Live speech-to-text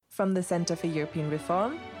from the Center for European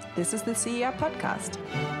Reform. This is the CER podcast.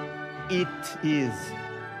 It is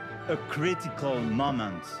a critical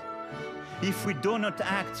moment. If we do not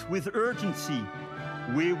act with urgency,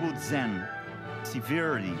 we would then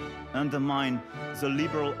severely undermine the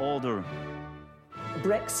liberal order.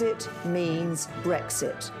 Brexit means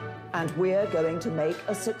Brexit, and we're going to make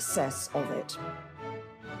a success of it.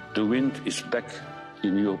 The wind is back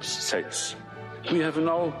in Europe's sails. We have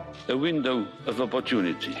now a window of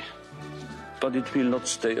opportunity, but it will not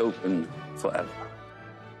stay open forever.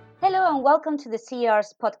 Hello and welcome to the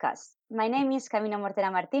CER's podcast. My name is Camila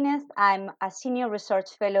Mortera Martinez. I'm a senior research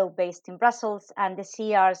fellow based in Brussels and the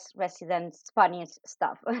CER's resident Spanish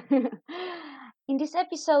staff. In this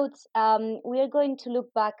episode, we are going to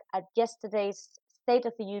look back at yesterday's State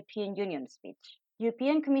of the European Union speech.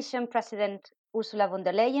 European Commission President Ursula von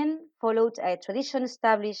der Leyen followed a tradition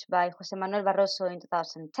established by José Manuel Barroso in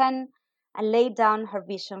 2010 and laid down her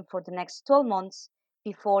vision for the next 12 months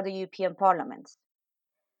before the European Parliament.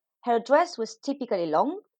 Her address was typically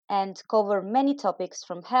long and covered many topics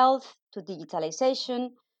from health to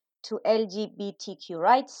digitalization to LGBTQ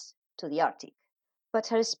rights to the Arctic. But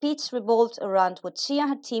her speech revolved around what she and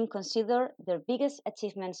her team consider their biggest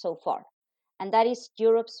achievement so far, and that is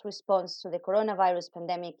Europe's response to the coronavirus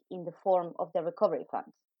pandemic in the form of the Recovery Fund.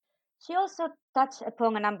 She also touched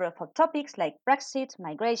upon a number of hot topics like Brexit,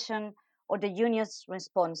 migration, or the Union's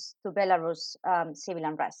response to Belarus civil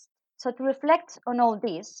unrest. So to reflect on all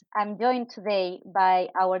this, I'm joined today by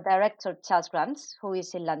our director, Charles Grant, who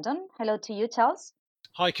is in London. Hello to you, Charles.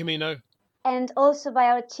 Hi, Camino. And also by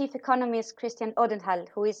our chief economist, Christian Odenthal,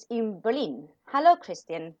 who is in Berlin. Hello,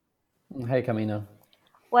 Christian. Hey, Camino.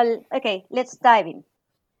 Well, okay, let's dive in.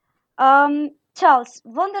 Charles,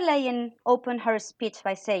 von der Leyen opened her speech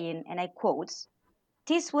by saying, and I quote,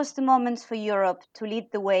 "This was the moment for Europe to lead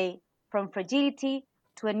the way from fragility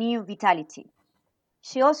to a new vitality."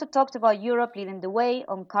 She also talked about Europe leading the way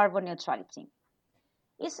on carbon neutrality.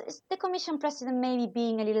 Is the Commission President maybe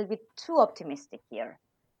being a little bit too optimistic here?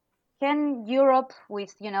 Can Europe,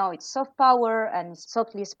 with its soft power and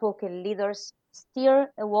softly spoken leaders,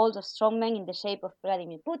 steer a world of strongmen in the shape of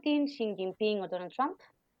Vladimir Putin, Xi Jinping, or Donald Trump?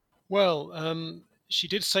 Well, she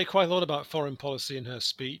did say quite a lot about foreign policy in her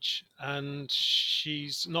speech, and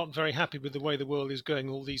she's not very happy with the way the world is going,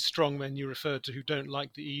 all these strongmen you referred to who don't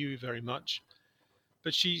like the EU very much.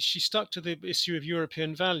 But she stuck to the issue of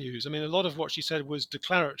European values. I mean, a lot of what she said was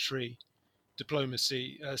declaratory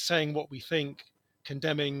diplomacy, saying what we think,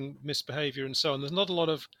 condemning misbehavior and so on. There's not a lot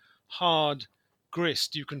of hard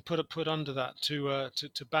grist you can put under that to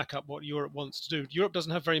back up what Europe wants to do. Europe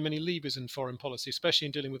doesn't have very many levers in foreign policy, especially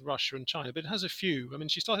in dealing with Russia and China, but it has a few. I mean,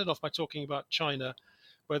 she started off by talking about China,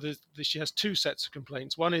 where she has two sets of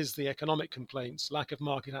complaints. One is the economic complaints, lack of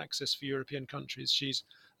market access for European countries. She's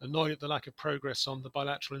annoyed at the lack of progress on the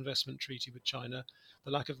bilateral investment treaty with China,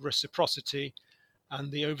 the lack of reciprocity, and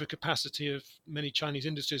the overcapacity of many Chinese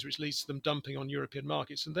industries, which leads to them dumping on European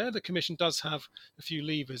markets. And there the Commission does have a few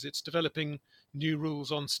levers. It's developing new rules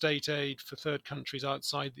on state aid for third countries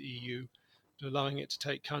outside the EU, allowing it to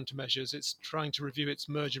take countermeasures. It's trying to review its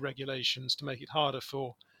merger regulations to make it harder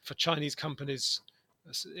for Chinese companies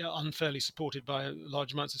unfairly supported by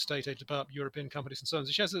large amounts of state aid to buy up European companies and so on.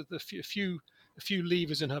 So she has a few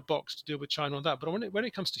levers in her box to deal with China on that. But when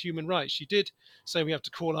it comes to human rights, she did say we have to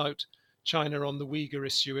call out China on the Uyghur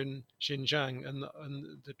issue in Xinjiang and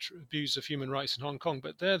the abuse of human rights in Hong Kong.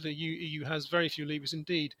 But there the EU has very few levers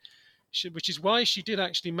indeed, which is why she did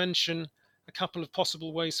actually mention a couple of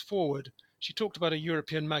possible ways forward. She talked about a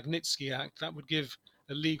European Magnitsky Act that would give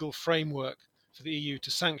a legal framework for the EU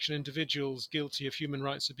to sanction individuals guilty of human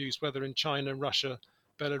rights abuse, whether in China, Russia,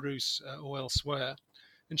 Belarus, or elsewhere.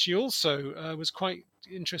 And she also was quite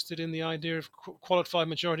interested in the idea of qualified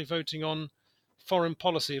majority voting on foreign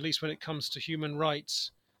policy, at least when it comes to human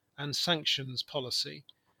rights and sanctions policy.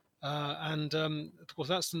 Of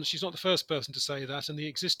course, she's not the first person to say that, and the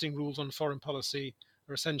existing rules on foreign policy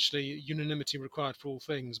are essentially unanimity required for all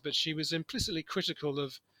things. But she was implicitly critical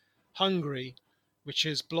of Hungary, which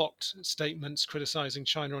has blocked statements criticizing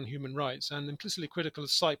China on human rights, and implicitly critical of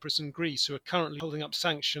Cyprus and Greece, who are currently holding up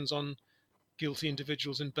sanctions on guilty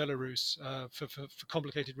individuals in Belarus for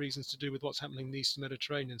complicated reasons to do with what's happening in the Eastern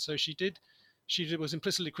Mediterranean. So she was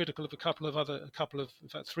implicitly critical of in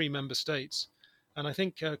fact, three member states. And I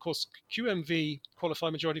think, of course, QMV,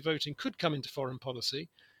 qualified majority voting, could come into foreign policy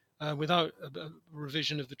without a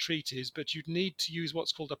revision of the treaties, but you'd need to use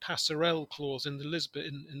what's called a passerelle clause in the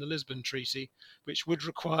Lisbon Treaty, which would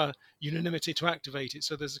require unanimity to activate it.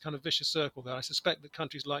 So there's a kind of vicious circle there. I suspect that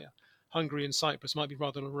countries like Hungary and Cyprus might be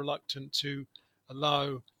rather reluctant to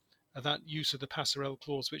allow that use of the passerelle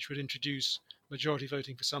clause, which would introduce majority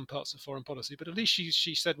voting for some parts of foreign policy. But at least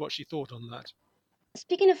she said what she thought on that.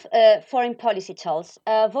 Speaking of foreign policy, Charles,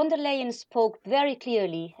 von der Leyen spoke very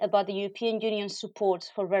clearly about the European Union's support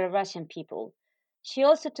for Belarusian people. She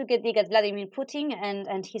also took a dig at Vladimir Putin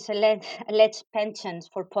and his alleged penchant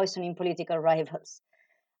for poisoning political rivals.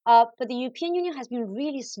 But the European Union has been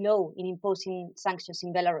really slow in imposing sanctions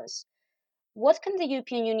in Belarus. What can the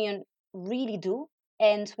European Union really do,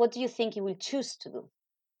 and what do you think it will choose to do?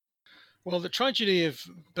 Well, the tragedy of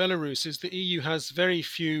Belarus is the EU has very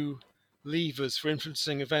few levers for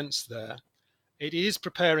influencing events there. It is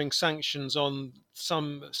preparing sanctions on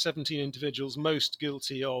some 17 individuals most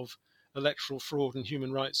guilty of electoral fraud and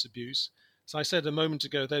human rights abuse. As I said a moment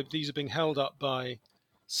ago, these are being held up by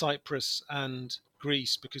Cyprus and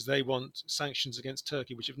Greece because they want sanctions against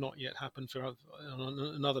Turkey, which have not yet happened for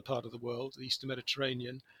another part of the world, the Eastern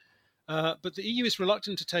Mediterranean. But the EU is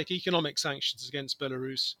reluctant to take economic sanctions against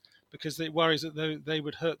Belarus because it worries that they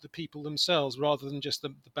would hurt the people themselves rather than just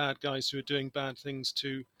the bad guys who are doing bad things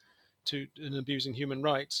to and abusing human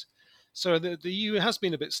rights. So the EU has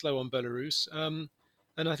been a bit slow on Belarus.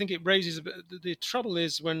 And I think it raises a bit, the trouble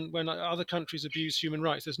is when other countries abuse human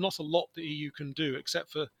rights, there's not a lot the EU can do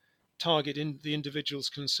except for target the individuals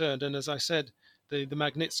concerned. And as I said, the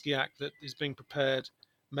Magnitsky Act that is being prepared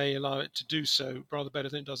may allow it to do so rather better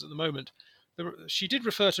than it does at the moment. She did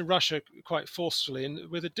refer to Russia quite forcefully and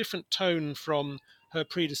with a different tone from her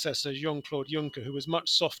predecessor, Jean-Claude Juncker, who was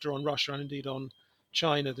much softer on Russia and indeed on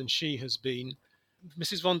China than she has been.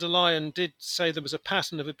 Mrs. von der Leyen did say there was a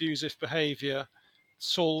pattern of abusive behaviour,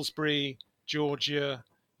 Salisbury, Georgia,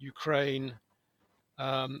 Ukraine,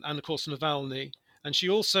 and of course Navalny. And she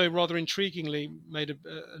also rather intriguingly made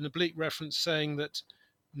an oblique reference saying that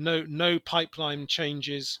no pipeline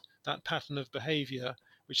changes that pattern of behaviour,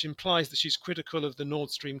 which implies that she's critical of the Nord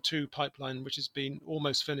Stream 2 pipeline, which has been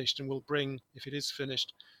almost finished and will bring, if it is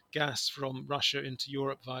finished, gas from Russia into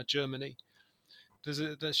Europe via Germany.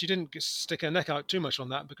 She didn't stick her neck out too much on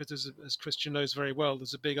that because, as Christian knows very well,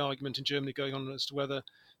 there's a big argument in Germany going on as to whether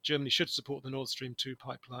Germany should support the Nord Stream 2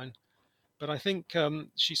 pipeline. But I think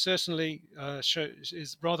she certainly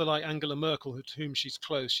is rather like Angela Merkel, to whom she's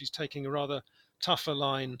close. She's taking a rather tougher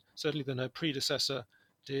line, certainly than her predecessor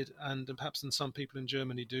did, and perhaps than some people in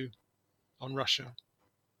Germany do, on Russia.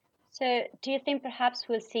 So do you think perhaps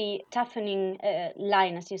we'll see toughening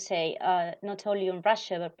line, as you say, not only on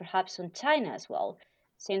Russia, but perhaps on China as well?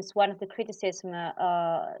 Since one of the criticism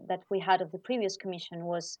that we had of the previous commission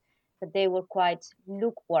was that they were quite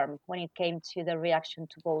lukewarm when it came to the reaction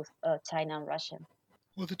to both China and Russia.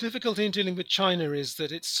 Well, the difficulty in dealing with China is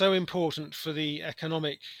that it's so important for the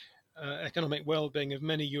economic well-being of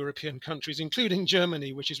many European countries, including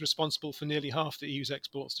Germany, which is responsible for nearly half the EU's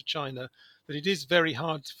exports to China, that it is very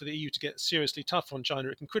hard for the EU to get seriously tough on China.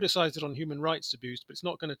 It can criticize it on human rights abuse, but it's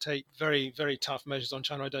not going to take very, very tough measures on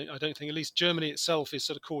China. I don't think. At least Germany itself is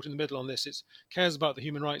sort of caught in the middle on this. It cares about the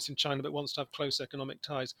human rights in China, but wants to have close economic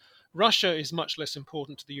ties. Russia is much less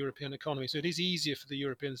important to the European economy, so it is easier for the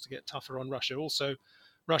Europeans to get tougher on Russia. Also,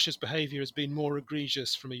 Russia's behavior has been more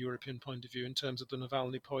egregious from a European point of view in terms of the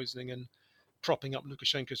Navalny poisoning and propping up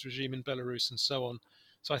Lukashenko's regime in Belarus and so on.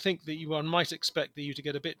 So I think that one might expect the EU to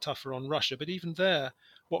get a bit tougher on Russia. But even there,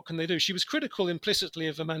 what can they do? She was critical implicitly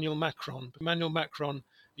of Emmanuel Macron. Emmanuel Macron,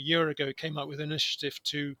 a year ago, came up with an initiative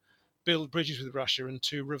to build bridges with Russia and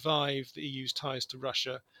to revive the EU's ties to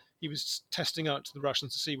Russia. He was testing out to the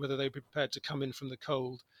Russians to see whether they would be prepared to come in from the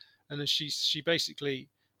cold. And then she basically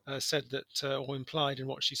said that, or implied in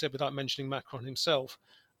what she said without mentioning Macron himself,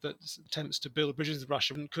 that attempts to build bridges with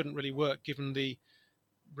Russia couldn't really work given the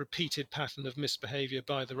repeated pattern of misbehavior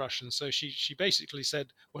by the Russians. So she basically said,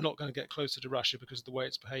 we're not going to get closer to Russia because of the way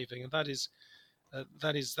it's behaving. And that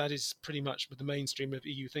is pretty much with the mainstream of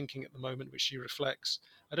EU thinking at the moment, which she reflects.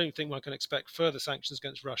 I don't think one can expect further sanctions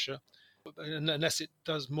against Russia unless it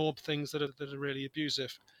does more things that are really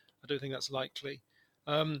abusive. I don't think that's likely.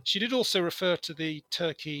 She did also refer to the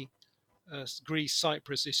Turkey, Greece,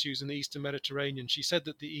 Cyprus issues in the Eastern Mediterranean. She said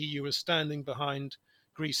that the EU is standing behind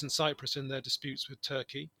Greece and Cyprus in their disputes with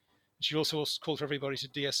Turkey. She also called for everybody to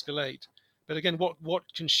de-escalate. But again, what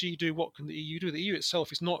can she do? What can the EU do? The EU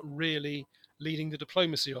itself is not really leading the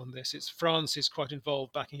diplomacy on this. France is quite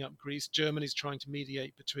involved backing up Greece. Germany's trying to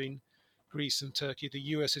mediate between Greece and Turkey. The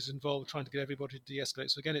US is involved trying to get everybody to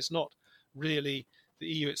de-escalate. So again, it's not really the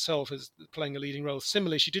EU itself is playing a leading role.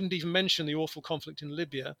 Similarly, she didn't even mention the awful conflict in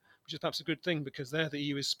Libya, which is perhaps a good thing because there the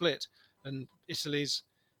EU is split and Italy's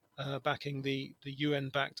backing the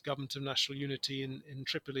UN-backed government of national unity in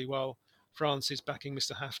Tripoli, while France is backing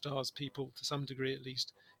Mr. Haftar's people to some degree, at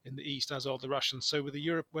least in the east, as are the Russians. So with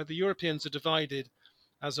where the Europeans are divided,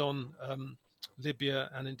 as on Libya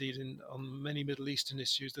and indeed on many Middle Eastern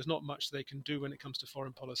issues, there's not much they can do when it comes to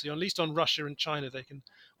foreign policy. Or at least on Russia and China, they can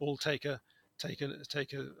all take a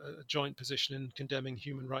joint position in condemning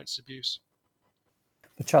human rights abuse.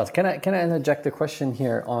 Charles, can I interject a question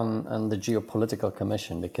here on the Geopolitical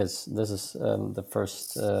Commission, because this is the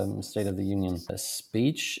first State of the Union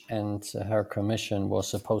speech, and her commission was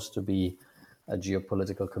supposed to be a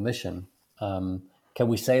geopolitical commission. Can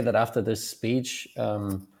we say that after this speech,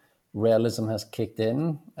 realism has kicked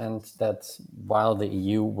in, and that while the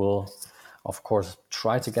EU will, of course,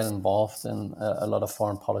 try to get involved in a lot of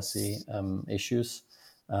foreign policy issues,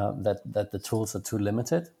 that the tools are too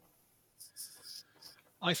limited?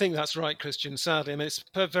 I think that's right, Christian, sadly. I mean, it's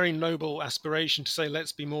a very noble aspiration to say,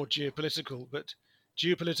 let's be more geopolitical, but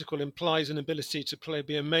geopolitical implies an ability to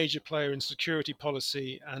be a major player in security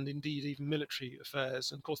policy and indeed even military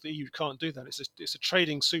affairs. And of course, the EU can't do that. It's a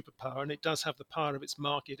trading superpower, and it does have the power of its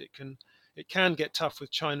market. It can get tough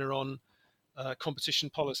with China on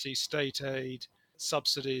competition policy, state aid,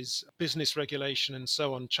 subsidies, business regulation, and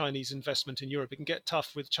so on, Chinese investment in Europe. It can get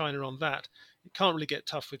tough with China on that. It can't really get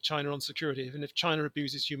tough with China on security. Even if China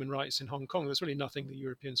abuses human rights in Hong Kong, there's really nothing the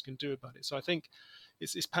Europeans can do about it. So I think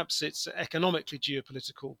it's perhaps it's economically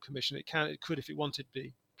geopolitical commission. It could, if it wanted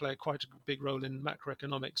to play quite a big role in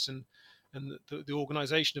macroeconomics and the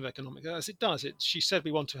organization of economics, as it does. She said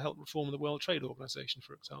we want to help reform the World Trade Organization,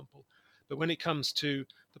 for example. But when it comes to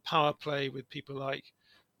the power play with people like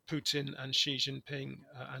Putin and Xi Jinping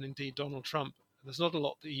and indeed Donald Trump, there's not a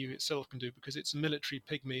lot the EU itself can do, because it's a military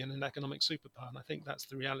pygmy and an economic superpower. And I think that's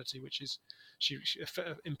the reality, which is she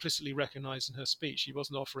implicitly recognized in her speech. She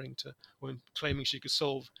wasn't offering to, or claiming she could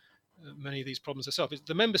solve many of these problems herself.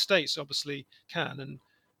 The member states obviously can, and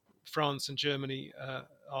France and Germany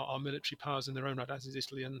are military powers in their own right, as is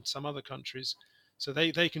Italy and some other countries. So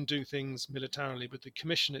they can do things militarily, but the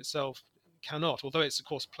Commission itself cannot, although it's of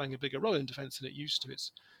course playing a bigger role in defence than it used to.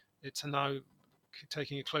 It's now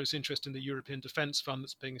taking a close interest in the European Defence Fund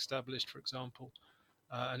that's being established, for example,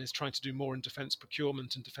 and is trying to do more in defence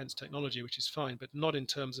procurement and defence technology, which is fine, but not in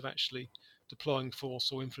terms of actually deploying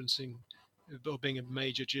force or influencing or being a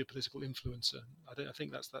major geopolitical influencer. I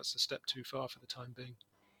think that's a step too far for the time being.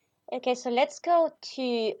 Okay, so let's go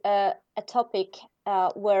to a topic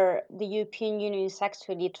where the European Union is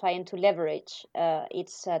actually trying to leverage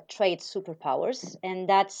its trade superpowers, and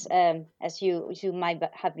that's, as you might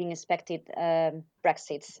have been expected,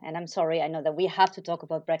 Brexit. And I'm sorry, I know that we have to talk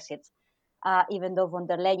about Brexit, even though von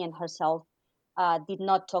der Leyen herself did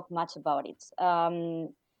not talk much about it.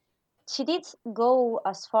 She did go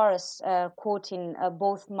as far as quoting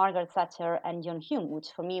both Margaret Thatcher and John Hume,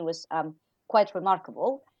 which for me was quite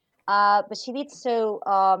remarkable. But she did so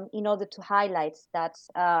in order to highlight that,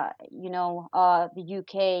 the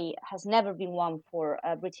UK has never been one for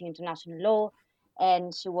breaching international law,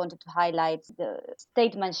 and she wanted to highlight the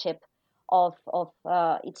statesmanship of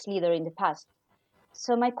its leader in the past.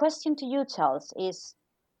 So my question to you, Charles, is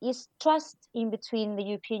trust in between the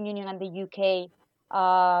European Union and the UK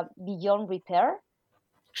beyond repair?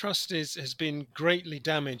 Trust has been greatly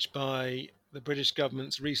damaged by the British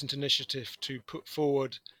government's recent initiative to put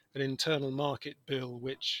forward an internal market bill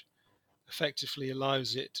which effectively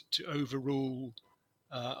allows it to overrule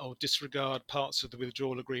or disregard parts of the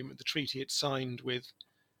withdrawal agreement, the treaty it signed with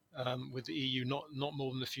the EU not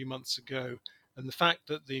more than a few months ago. And the fact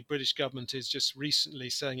that the British government is just recently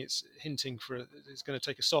saying it's going to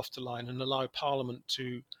take a softer line and allow Parliament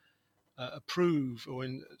to approve or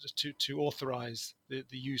to authorise the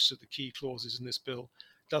use of the key clauses in this bill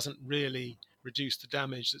doesn't really reduce the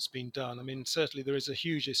damage that's been done. I mean, certainly there is a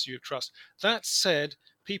huge issue of trust. That said,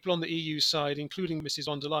 people on the EU side, including Mrs.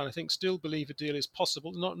 von der Leyen, I think still believe a deal is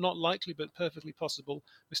possible. Not likely, but perfectly possible.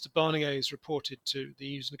 Mr. Barnier is reported to, the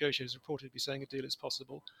EU's negotiators reported to be saying a deal is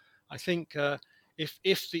possible. I think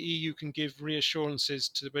if the EU can give reassurances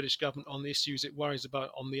to the British government on the issues it worries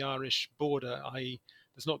about on the Irish border, i.e.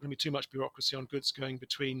 there's not going to be too much bureaucracy on goods going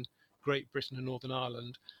between Great Britain and Northern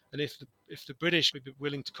Ireland, and if the British would be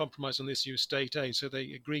willing to compromise on the issue of state aid, so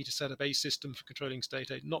they agree to set up a system for controlling state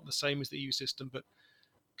aid, not the same as the EU system, but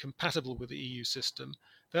compatible with the EU system,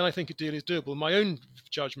 then I think a deal is doable. My own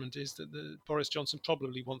judgment is that Boris Johnson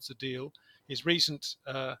probably wants a deal. His recent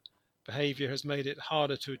behaviour has made it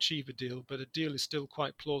harder to achieve a deal, but a deal is still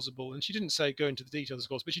quite plausible. And she didn't go into the details, of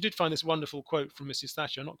course, but she did find this wonderful quote from Mrs.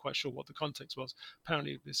 Thatcher. I'm not quite sure what the context was.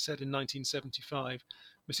 Apparently it was said in 1975.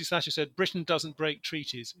 Mrs. Thatcher said, "Britain doesn't break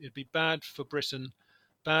treaties. It'd be bad for Britain,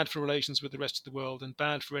 bad for relations with the rest of the world, and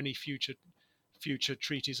bad for any future future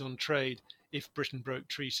treaties on trade if Britain broke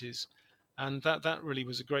treaties. And that really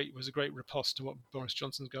was a great riposte to what Boris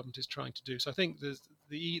Johnson's government is trying to do. So I think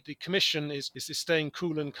the Commission is staying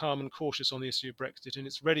cool and calm and cautious on the issue of Brexit, and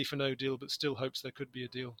it's ready for no deal, but still hopes there could be a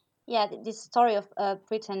deal. Yeah, this story of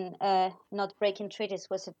Britain not breaking treaties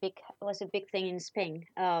was a big thing in Spain,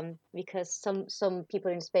 because some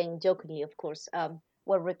people in Spain, jokingly, of course,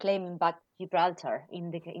 were reclaiming back Gibraltar in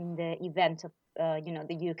the event of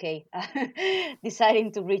the UK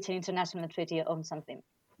deciding to reach an international treaty on something.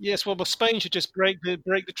 Yes, well, Spain should just break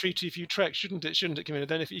the Treaty of Utrecht, shouldn't it, Camilla?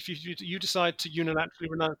 Then if you decide to unilaterally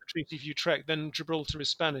renounce the Treaty of Utrecht, then Gibraltar is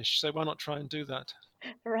Spanish, so why not try and do that?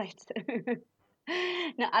 Right.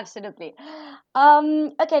 No, absolutely.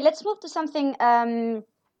 Okay, let's move to something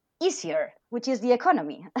easier, which is the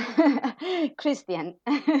economy. Christian,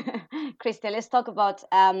 let's talk about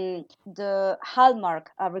the Hallmark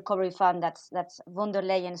recovery fund that's von der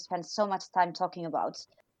Leyen spent so much time talking about.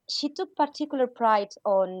 She took particular pride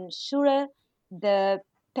on SURE, the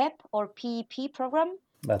PEP or PEP program,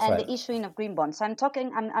 That's and right. the issuing of green bonds.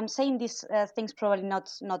 I'm saying these things probably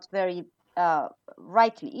not very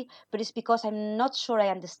rightly, but it's because I'm not sure I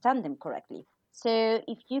understand them correctly. So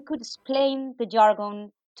if you could explain the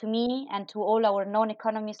jargon to me and to all our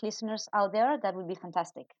non-economist listeners out there, that would be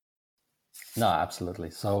fantastic. No,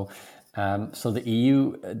 absolutely. So the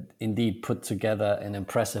EU indeed put together an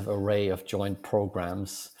impressive array of joint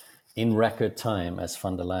programs in record time, as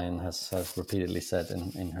von der Leyen has repeatedly said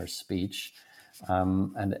in her speech.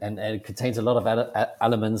 And it contains a lot of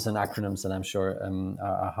elements and acronyms that I'm sure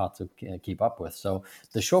are hard to keep up with. So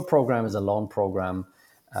the SURE program is a loan program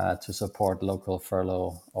to support local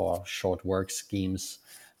furlough or short work schemes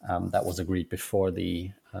that was agreed before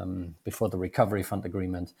the Recovery Fund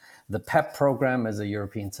agreement. The PEP program is a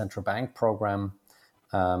European Central Bank program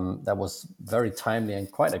that was very timely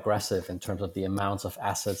and quite aggressive in terms of the amounts of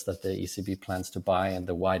assets that the ECB plans to buy and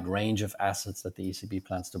the wide range of assets that the ECB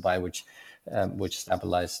plans to buy, which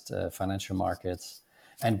stabilized financial markets.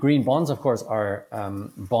 And green bonds, of course, are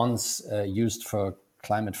bonds used for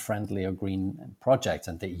climate-friendly or green projects.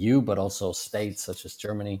 And the EU, but also states such as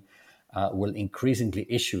Germany, will increasingly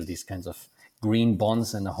issue these kinds of green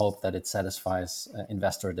bonds in the hope that it satisfies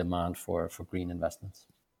investor demand for green investments.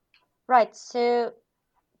 Right. So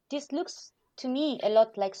this looks to me a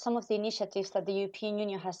lot like some of the initiatives that the European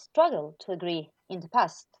Union has struggled to agree in the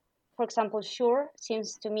past. For example, SURE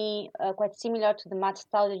seems to me quite similar to the matched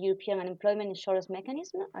out European unemployment insurance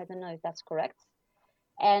mechanism. I don't know if that's correct.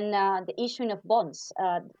 And the issuing of bonds,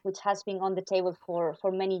 which has been on the table for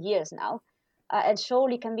many years now, and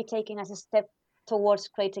surely can be taken as a step towards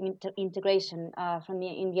creating integration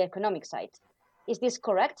in the economic side. Is this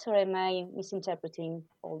correct, or am I misinterpreting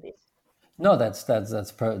all this? No, that's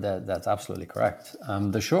absolutely correct.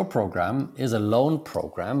 The SURE program is a loan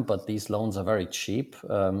program, but these loans are very cheap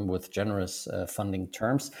with generous funding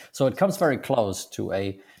terms. So it comes very close to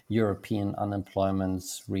a European unemployment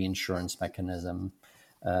reinsurance mechanism,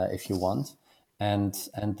 if you want. And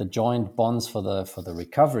the joint bonds for the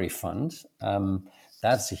recovery fund,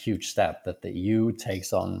 that's a huge step that the EU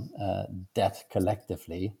takes on debt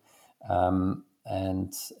collectively,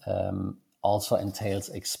 and also entails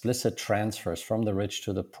explicit transfers from the rich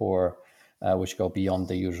to the poor, which go beyond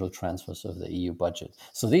the usual transfers of the EU budget.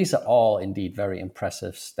 So these are all indeed very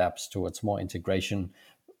impressive steps towards more integration,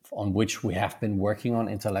 on which we have been working on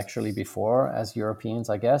intellectually before as Europeans,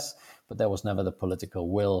 I guess, but there was never the political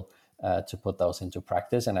will to put those into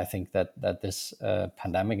practice. And I think that this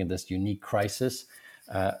pandemic and this unique crisis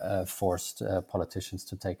forced politicians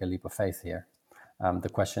to take a leap of faith here. The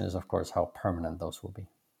question is, of course, how permanent those will be.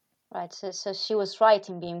 Right. So she was right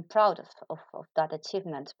in being proud of that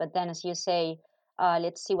achievement. But then, as you say,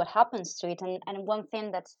 let's see what happens to it. And one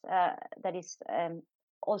thing that is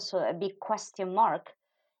also a big question mark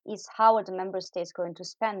is how are the member states going to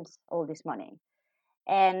spend all this money?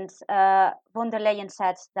 And von der Leyen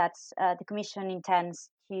said that the Commission intends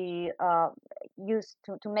to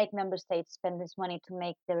make member states spend this money to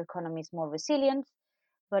make their economies more resilient,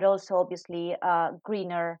 but also obviously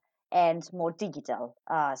greener and more digital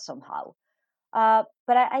somehow.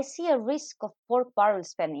 But I see a risk of pork barrel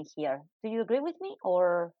spending here. Do you agree with me,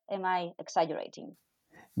 or am I exaggerating?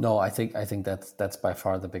 No, I think that's by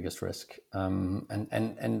far the biggest risk,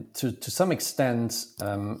 and to some extent,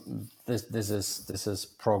 this is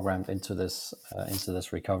programmed into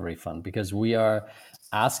this recovery fund, because we are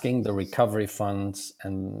asking the recovery funds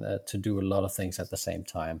and to do a lot of things at the same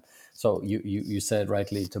time. So you said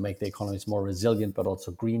rightly, to make the economies more resilient, but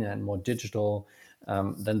also greener and more digital,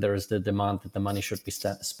 Then there is the demand that the money should be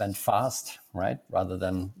spent fast, right, rather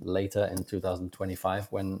than later in 2025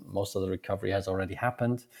 when most of the recovery has already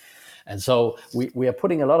happened. And so we are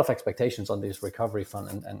putting a lot of expectations on this recovery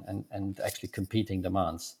fund and actually competing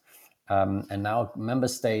demands. And now member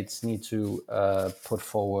states need to put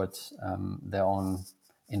forward their own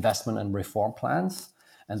investment and reform plans.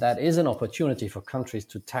 And that is an opportunity for countries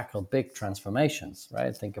to tackle big transformations,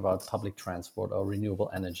 right? Think about public transport or renewable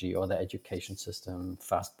energy or the education system,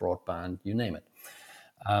 fast broadband, you name it.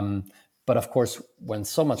 But of course, when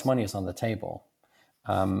so much money is on the table,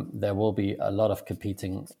 there will be a lot of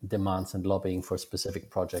competing demands and lobbying for specific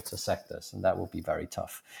projects or sectors, and that will be very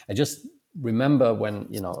tough. I just remember when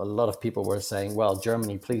a lot of people were saying, well,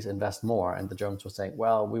 Germany, please invest more. And the Germans were saying,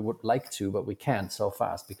 well, we would like to, but we can't so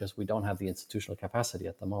fast because we don't have the institutional capacity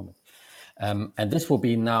at the moment. And this will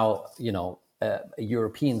be now, a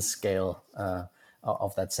European scale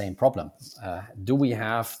of that same problem. Do we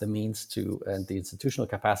have the means to, the institutional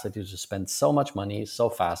capacity to spend so much money so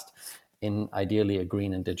fast in ideally a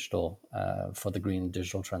green and digital, for the green and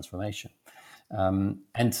digital transformation?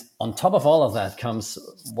 And on top of all of that comes,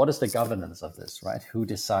 what is the governance of this, right? Who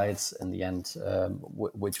decides in the end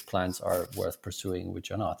which plans are worth pursuing,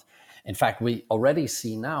 which are not? In fact, we already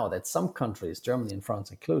see now that some countries, Germany and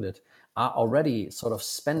France included, are already sort of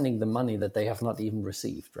spending the money that they have not even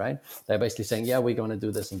received, right? They're basically saying, yeah, we're going to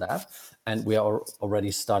do this and that, and we are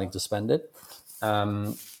already starting to spend it.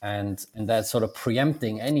 And that's sort of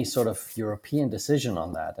preempting any sort of European decision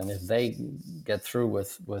on that. And if they get through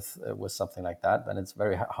with something like that, then it's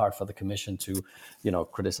very hard for the Commission to,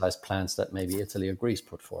 criticize plans that maybe Italy or Greece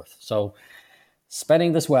put forth. So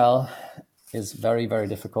spending this well is very, very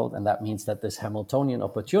difficult. And that means that this Hamiltonian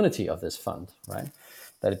opportunity of this fund, right,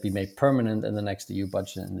 that it be made permanent in the next EU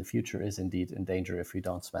budget in the future is indeed in danger if we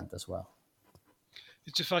don't spend this well.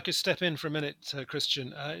 If I could step in for a minute,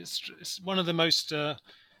 Christian, it's one of the most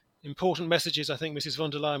important messages I think Mrs. von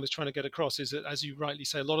der Leyen was trying to get across is that, as you rightly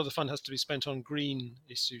say, a lot of the fund has to be spent on green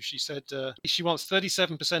issues. She said she wants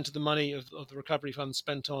 37% of the money of the recovery fund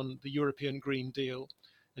spent on the European Green Deal,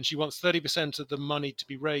 and she wants 30% of the money to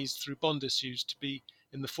be raised through bond issues to be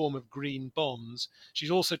in the form of green bonds.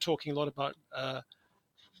 She's also talking a lot about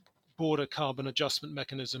border carbon adjustment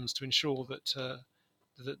mechanisms to ensure that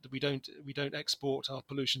that we don't export our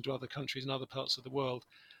pollution to other countries and other parts of the world.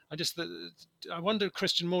 I wonder,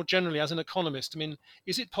 Christian, more generally as an economist, I mean,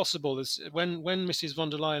 is it possible, when Mrs.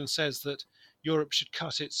 von der Leyen says that Europe should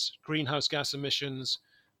cut its greenhouse gas emissions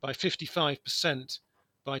by 55%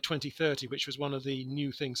 by 2030, which was one of the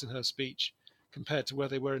new things in her speech, compared to where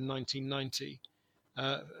they were in 1990,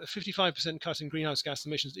 a 55% cut in greenhouse gas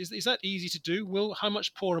emissions, is that easy to do? How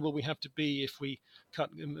much poorer will we have to be if we cut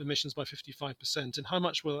emissions by 55%? And how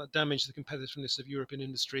much will that damage the competitiveness of European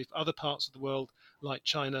industry if other parts of the world, like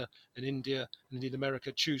China and India and indeed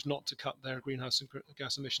America, choose not to cut their greenhouse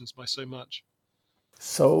gas emissions by so much?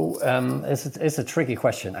 So it's a tricky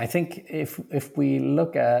question. I think if we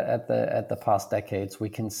look at the past decades, we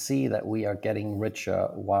can see that we are getting richer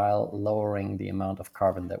while lowering the amount of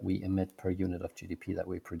carbon that we emit per unit of GDP that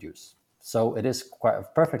we produce. So it is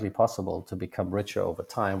quite perfectly possible to become richer over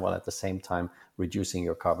time while at the same time reducing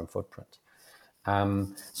your carbon footprint.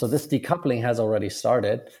 So this decoupling has already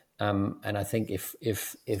started, and I think if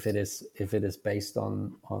it is based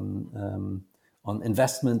on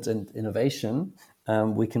investment and innovation,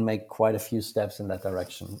 we can make quite a few steps in that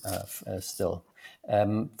direction still.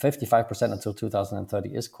 55% until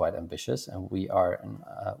 2030 is quite ambitious, and we are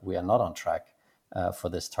not on track for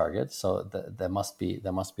this target. So there must be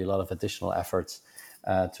a lot of additional efforts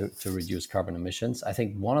to reduce carbon emissions. I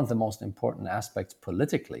think one of the most important aspects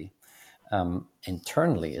politically,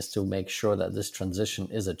 internally, is to make sure that this transition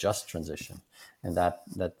is a just transition, and that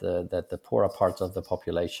the poorer parts of the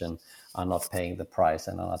population are not paying the price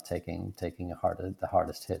and are not taking the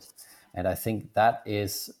hardest hit. And I think that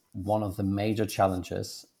is one of the major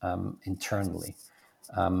challenges internally.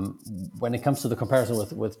 When it comes to the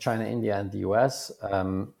comparison with China, India, and the US,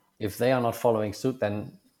 if they are not following suit,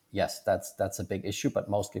 then yes, that's a big issue, but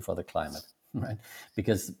mostly for the climate. Right,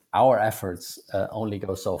 because our efforts only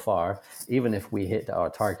go so far, even if we hit our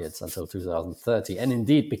targets until 2030 and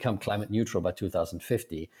indeed become climate neutral by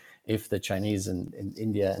 2050. If the Chinese and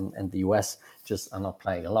India and the US just are not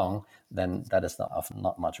playing along, then that is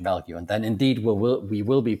not much value. And then indeed we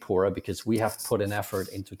will be poorer because we have put an effort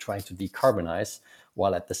into trying to decarbonize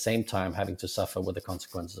while at the same time having to suffer with the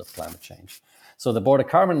consequences of climate change. So the border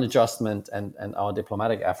carbon adjustment and our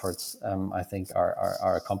diplomatic efforts, I think,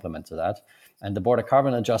 are a complement to that. And the border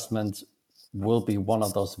carbon adjustment will be one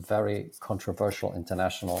of those very controversial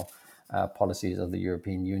international policies of the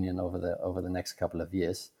European Union over the next couple of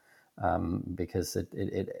years, because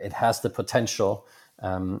it has the potential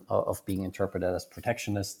of being interpreted as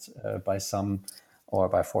protectionist by some, or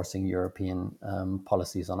by forcing European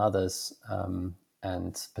policies on others.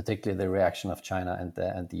 And particularly the reaction of China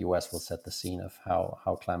and the US will set the scene of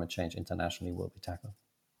how climate change internationally will be tackled.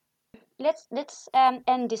 Let's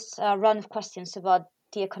end this run of questions about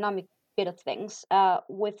the economic bit of things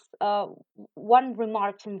with one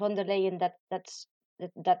remark from von der Leyen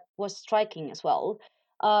that was striking as well,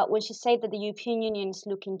 when she said that the European Union is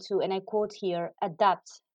looking to, and I quote here,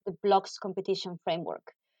 adapt the bloc's competition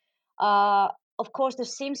framework. Of course, there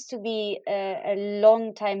seems to be a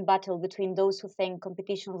long time battle between those who think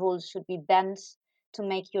competition rules should be bent to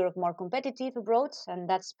make Europe more competitive abroad, and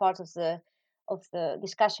that's part of the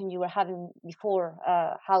discussion you were having before.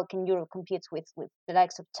 How can Europe compete with the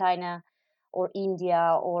likes of China or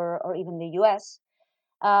India or even the US?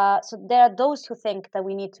 So there are those who think that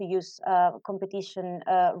we need to use competition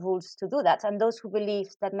rules to do that, and those who believe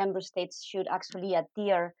that member states should actually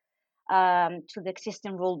adhere to the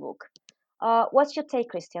existing rule book. What's your take,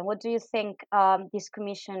 Christian? What do you think this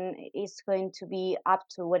commission is going to be up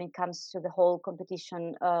to when it comes to the whole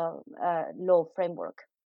competition law framework?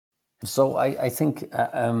 So I think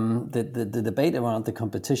the debate around the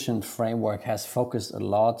competition framework has focused a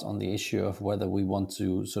lot on the issue of whether we want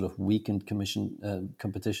to sort of weaken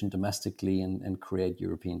competition domestically and create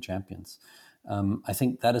European champions. I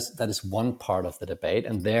think that is one part of the debate,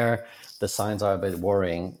 and there the signs are a bit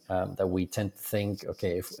worrying, that we tend to think,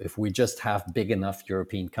 okay, if we just have big enough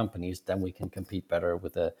European companies, then we can compete better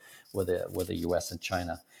with the US and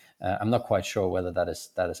China. I'm not quite sure whether that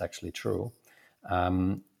is actually true.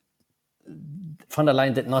 Von der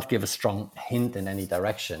Leyen did not give a strong hint in any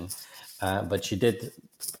direction, but she did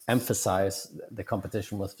emphasize the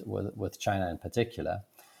competition with China in particular.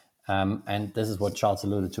 And this is what Charles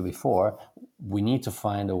alluded to before. We need to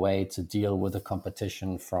find a way to deal with the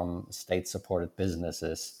competition from state-supported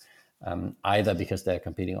businesses, either because they're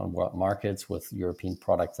competing on world markets with European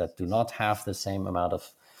products that do not have the same amount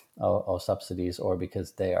of subsidies, or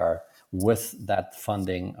because they are, with that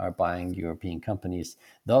funding, are buying European companies.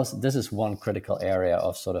 This is one critical area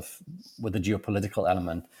of sort of, with the geopolitical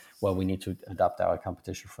element, where we need to adapt our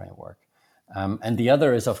competition framework. And the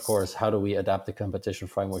other is, of course, how do we adapt the competition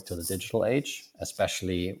framework to the digital age,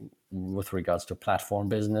 especially with regards to platform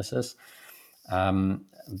businesses.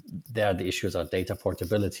 There the issues are data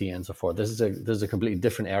portability and so forth. This is a completely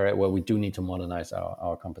different area where we do need to modernize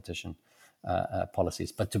our competition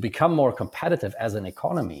policies. But to become more competitive as an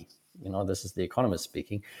economy, this is the economist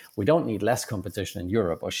speaking, we don't need less competition in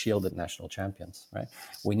Europe or shielded national champions, right?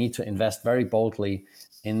 We need to invest very boldly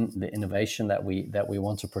in the innovation that we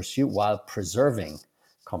want to pursue while preserving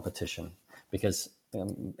competition, because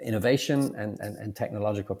innovation and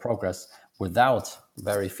technological progress without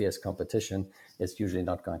very fierce competition is usually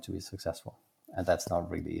not going to be successful, and that's not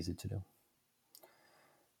really easy to do.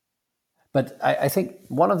 But I think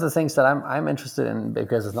one of the things that I'm interested in,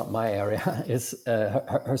 because it's not my area, is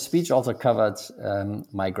her speech also covered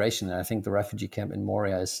migration, and I think the refugee camp in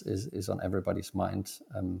Moria is on everybody's mind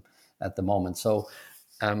at the moment. So,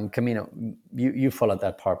 Camino, you followed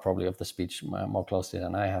that part probably of the speech more closely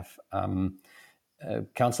than I have.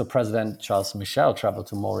 Council President Charles Michel traveled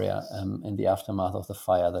to Moria in the aftermath of the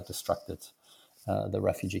fire that destructed the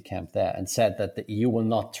refugee camp there, and said that the EU will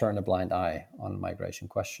not turn a blind eye on migration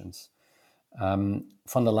questions. Von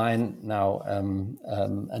der Leyen now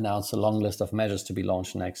announced a long list of measures to be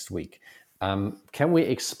launched next week. Can we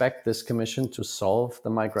expect this commission to solve the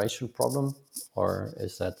migration problem, or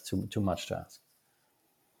is that too much to ask?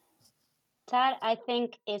 That, I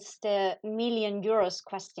think, is the million euros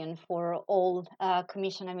question for all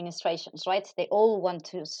commission administrations, right? They all want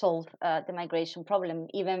to solve the migration problem,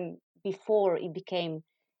 even before it became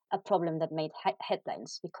a problem that made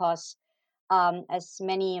headlines, because as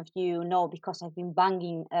many of you know, because I've been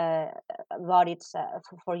banging about it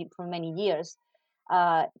for many years,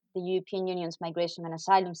 the European Union's migration and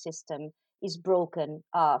asylum system is broken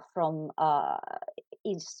from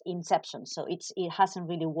its inception. So it hasn't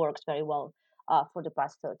really worked very well for the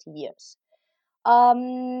past 30 years.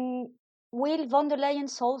 Will von der Leyen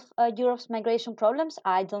solve Europe's migration problems?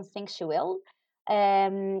 I don't think she will.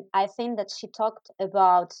 I think that she talked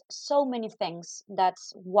about so many things that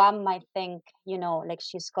one might think, like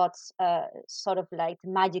she's got sort of like the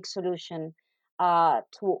magic solution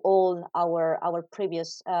to all our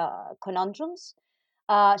previous conundrums.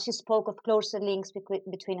 She spoke of closer links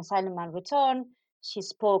between asylum and return. She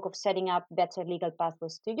spoke of setting up better legal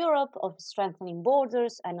pathways to Europe, of strengthening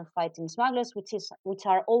borders, and of fighting smugglers, which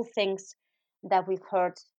are all things that we've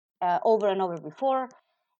heard over and over before,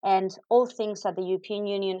 and all things that the European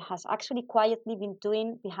Union has actually quietly been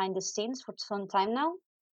doing behind the scenes for some time now.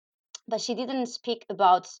 But she didn't speak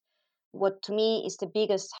about what to me is the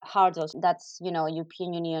biggest hurdles that's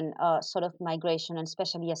European Union sort of migration and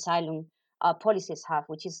especially asylum policies have,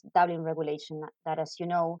 which is Dublin regulation that, as you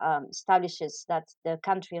know, establishes that the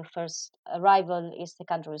country of first arrival is the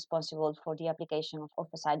country responsible for the application of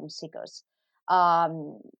asylum seekers.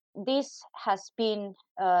 This has been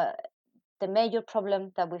the major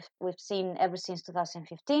problem that we've seen ever since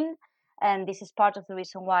 2015. And this is part of the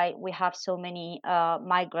reason why we have so many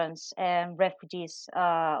migrants and refugees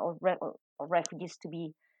or refugees to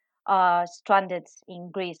be stranded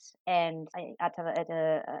in Greece and at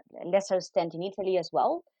a lesser extent in Italy as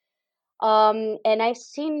well. And I've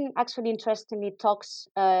seen actually interestingly talks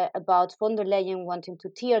about von der Leyen wanting to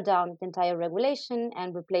tear down the entire regulation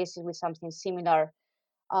and replace it with something similar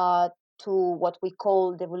uh, to what we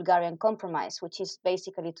call the Bulgarian Compromise, which is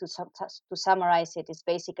basically, to summarize it, is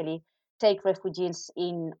basically take refugees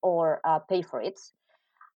in or pay for it.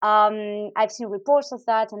 I've seen reports of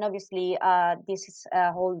that, and obviously this is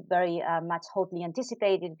a whole very much hotly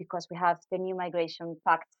anticipated because we have the new migration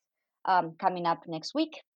pact coming up next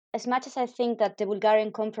week. As much as I think that the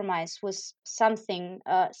Bulgarian Compromise was something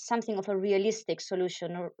of a realistic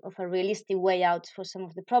solution or of a realistic way out for some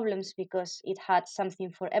of the problems because it had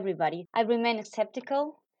something for everybody, I remain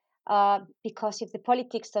skeptical because if the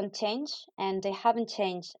politics don't change, and they haven't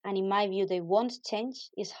changed, and in my view they won't change,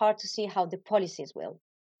 it's hard to see how the policies will.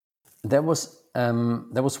 There was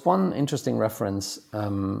one interesting reference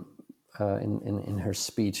in her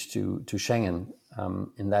speech to Schengen,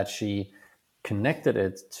 in that she connected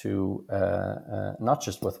it to not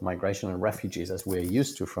just with migration and refugees as we're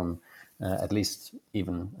used to from at least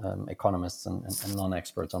even economists and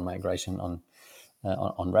non-experts on migration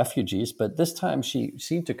on refugees, but this time she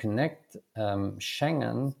seemed to connect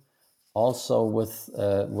Schengen also with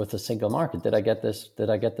the single market. Did I get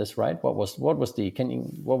this right? What was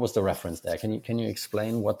the reference there? Can you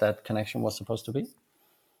explain what that connection was supposed to be?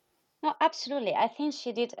 No, absolutely. I think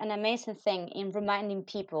she did an amazing thing in reminding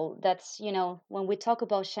people that, when we talk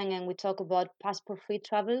about Schengen, we talk about passport-free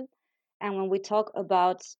travel. And when we talk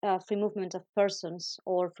about free movement of persons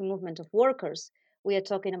or free movement of workers, we are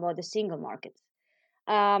talking about the single market.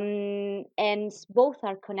 And both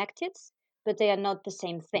are connected, but they are not the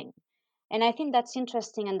same thing. And I think that's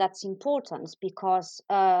interesting and that's important because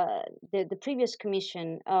the previous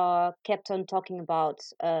commission kept on talking about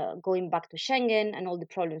going back to Schengen and all the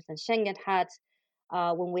problems that Schengen had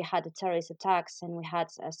when we had the terrorist attacks and we had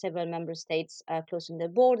several member states closing their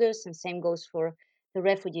borders, and same goes for the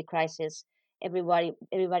refugee crisis. Everybody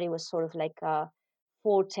was sort of like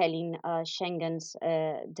foretelling Schengen's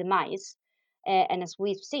demise. And as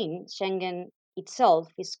we've seen, Schengen itself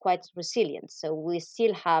is quite resilient. So we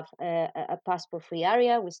still have a passport-free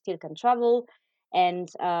area. We still can travel, and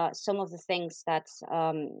some of the things that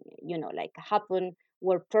like happen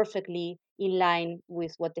were perfectly in line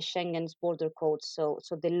with what the Schengen's border code, so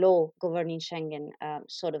the law governing Schengen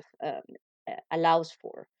sort of allows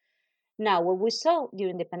for. Now, what we saw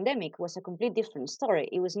during the pandemic was a complete different story.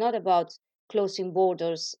 It was not about closing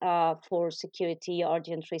borders for security or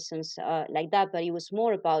urgent reasons like that, but it was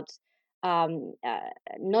more about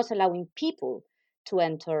not allowing people to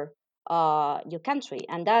enter your country.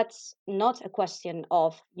 And that's not a question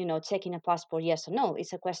of, checking a passport, yes or no.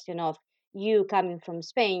 It's a question of you coming from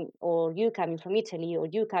Spain or you coming from Italy or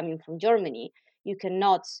you coming from Germany. You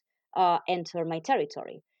cannot enter my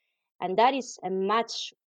territory. And that is a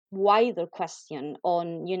much wider question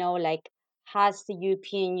on, has the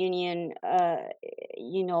European Union,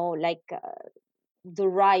 the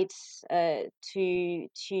rights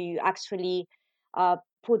to actually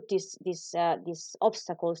put these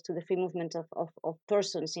obstacles to the free movement of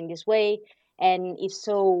persons in this way, and if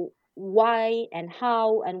so, why and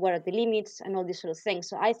how and what are the limits and all these sort of things.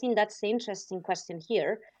 So I think that's the interesting question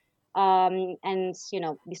here. And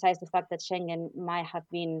besides the fact that Schengen might have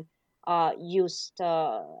been used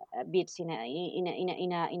a bit in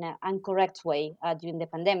a incorrect way during the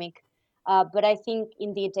pandemic. But I think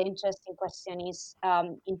indeed the interesting question is,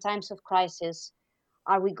 in times of crisis,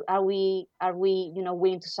 are we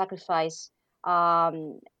willing to sacrifice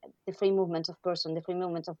the free movement of persons, the free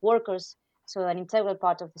movement of workers, so an integral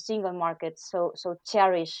part of the single market, so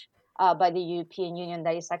cherished by the European Union,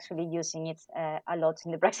 that is actually using it a lot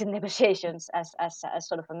in the Brexit negotiations as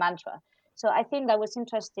sort of a mantra. So I think that was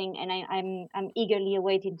interesting, and I'm eagerly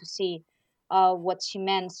awaiting to see what she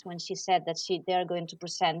meant when she said that they are going to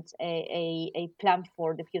present a plan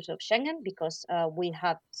for the future of Schengen, because we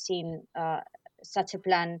have seen such a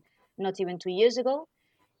plan not even 2 years ago.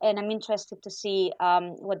 And I'm interested to see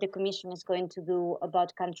what the Commission is going to do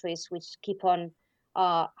about countries which keep on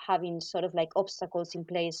having sort of like obstacles in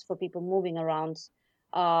place for people moving around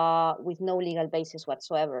with no legal basis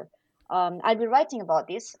whatsoever. I'll be writing about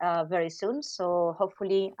this very soon, so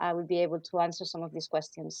hopefully I will be able to answer some of these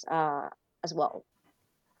questions as well.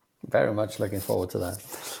 Very much looking forward to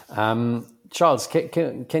that. Charles,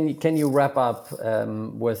 can you wrap up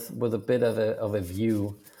with a bit of a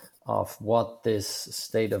view of what this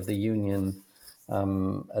State of the Union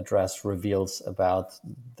address reveals about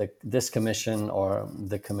this Commission, or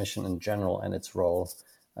the Commission in general, and its role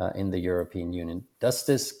in the European Union? Does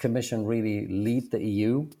this Commission really lead the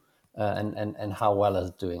EU, and how well is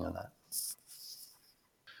it doing on that?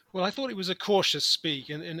 Well, I thought it was a cautious speech,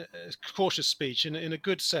 in a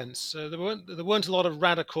good sense. There weren't a lot of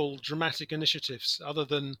radical, dramatic initiatives other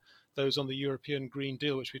than those on the European Green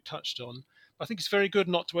Deal, which we touched on. I think it's very good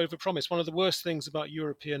not to overpromise. One of the worst things about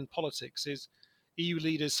European politics is EU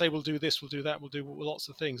leaders say we'll do this, we'll do that, we'll do lots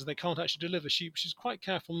of things, and they can't actually deliver. She's quite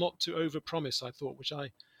careful not to overpromise, I thought, which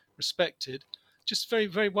I respected. Just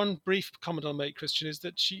very one brief comment I'll make, Christian, is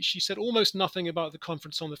that she said almost nothing about the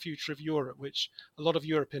Conference on the Future of Europe, which a lot of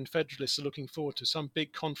European federalists are looking forward to, some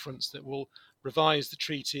big conference that will revise the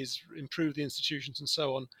treaties, improve the institutions, and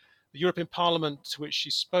so on. The European Parliament, to which she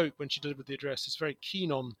spoke when she delivered the address, is very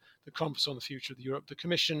keen on the Conference on the Future of Europe. The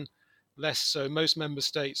Commission, less so. Most member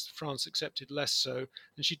states, France accepted, less so.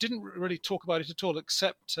 And she didn't really talk about it at all,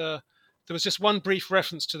 except there was just one brief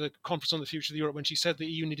reference to the Conference on the Future of Europe when she said the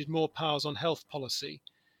EU needed more powers on health policy,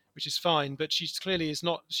 which is fine, but she's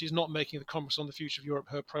not making the Conference on the Future of Europe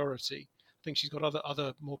her priority. I think she's got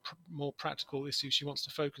other more practical issues she wants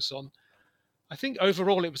to focus on. I think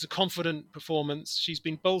overall it was a confident performance. She's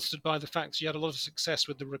been bolstered by the fact she had a lot of success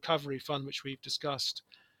with the Recovery Fund, which we've discussed.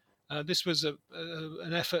 This was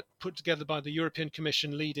an effort put together by the European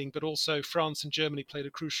Commission leading, but also France and Germany played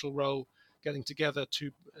a crucial role getting together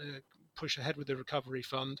to push ahead with the Recovery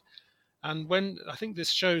Fund. And I think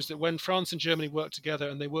this shows that when France and Germany work together,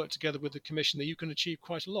 and they work together with the Commission, that you can achieve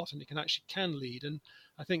quite a lot, and it can lead. And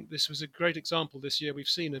I think this was a great example this year we've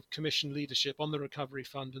seen of Commission leadership on the Recovery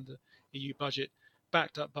Fund and the EU budget,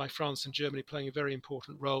 backed up by France and Germany playing a very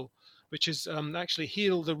important role, which has actually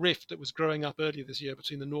healed the rift that was growing up earlier this year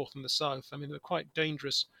between the North and the South. I mean, there were quite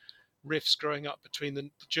dangerous rifts growing up between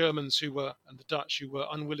the Germans and the Dutch, who were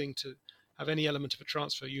unwilling to have any element of a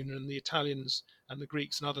transfer union, and the Italians and the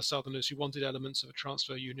Greeks and other Southerners who wanted elements of a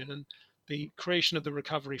transfer union. And the creation of the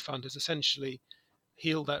Recovery Fund has essentially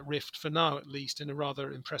healed that rift, for now at least, in a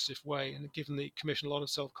rather impressive way, and given the Commission a lot of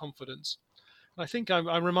self-confidence. I think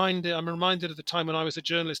I'm reminded of the time when I was a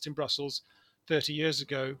journalist in Brussels 30 years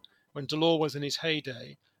ago, when Delors was in his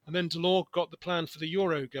heyday. And then Delors got the plan for the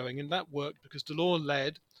euro going, and that worked because Delors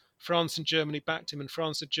led, France and Germany backed him, and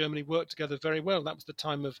France and Germany worked together very well. That was the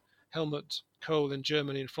time of Helmut Kohl in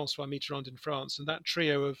Germany and François Mitterrand in France. And that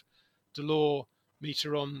trio of Delors,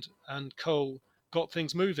 Mitterrand and Kohl got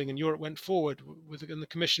things moving, and Europe went forward, and the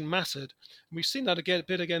Commission mattered. And we've seen that a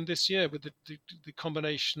bit again this year with the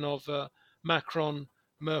combination of Macron,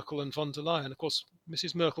 Merkel and von der Leyen. Of course,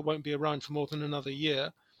 Mrs. Merkel won't be around for more than another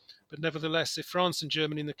year. But nevertheless, if France and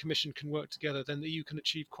Germany and the Commission can work together, then the EU can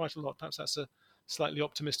achieve quite a lot. Perhaps that's a slightly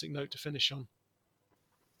optimistic note to finish on.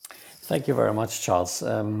 Thank you very much, Charles.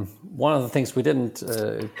 One of the things we didn't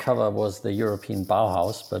cover was the European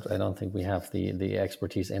Bauhaus, but I don't think we have the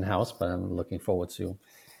expertise in-house, but I'm looking forward to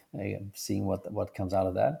seeing what comes out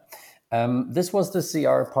of that. This was the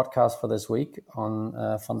CR podcast for this week on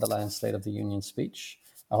von der Leyen's State of the Union speech.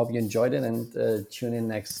 I hope you enjoyed it, and tune in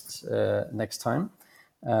next time.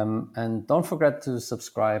 And don't forget to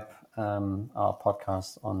subscribe our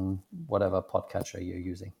podcast on whatever podcatcher you're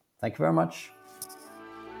using. Thank you very much.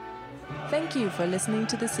 Thank you for listening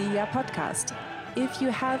to the CER podcast. If you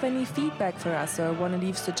have any feedback for us or want to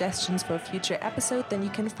leave suggestions for a future episode, then you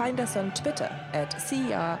can find us on Twitter at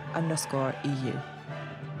CER_EU.